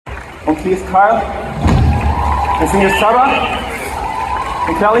and Keith, Kyle, and senior Sarah,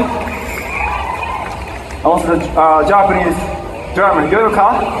 and Kelly. Also the Japanese drummer, YOYOKA.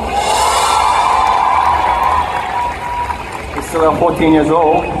 He's still 14 years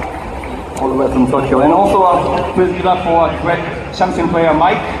old, all the way from Tokyo. And also please give up for great champion player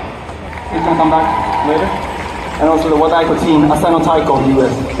Mike. He's gonna come back later. And also the Wadaiko team, Asano Taiko,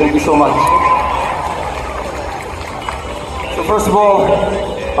 US. Thank you so much. So first of all,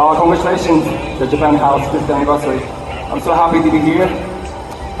 congratulations to the Japan House 50th anniversary. I'm so happy to be here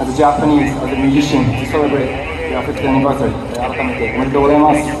as a Japanese, as a musician, to celebrate the 50th anniversary. 改めておめでとうござい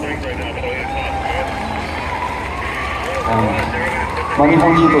ます。日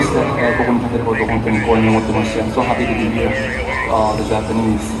本人として、ここに立てることを本当に光栄に思ってまして、I'm so happy to be here, the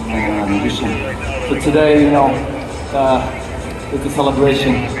Japanese musician. So today, you know, it's a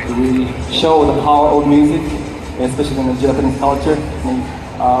celebration. We show the power of music, especially in the Japanese culture,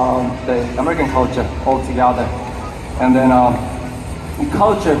 the American culture all together. And then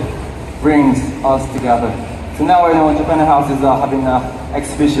culture brings us together. So now, you know, Japan House is having an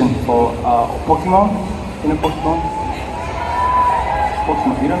exhibition for Pokemon. You know Pokemon?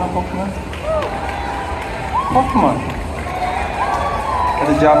 Pokemon. You don't know Pokemon? Pokemon.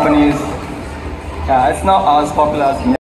 The Japanese, it's not as popular as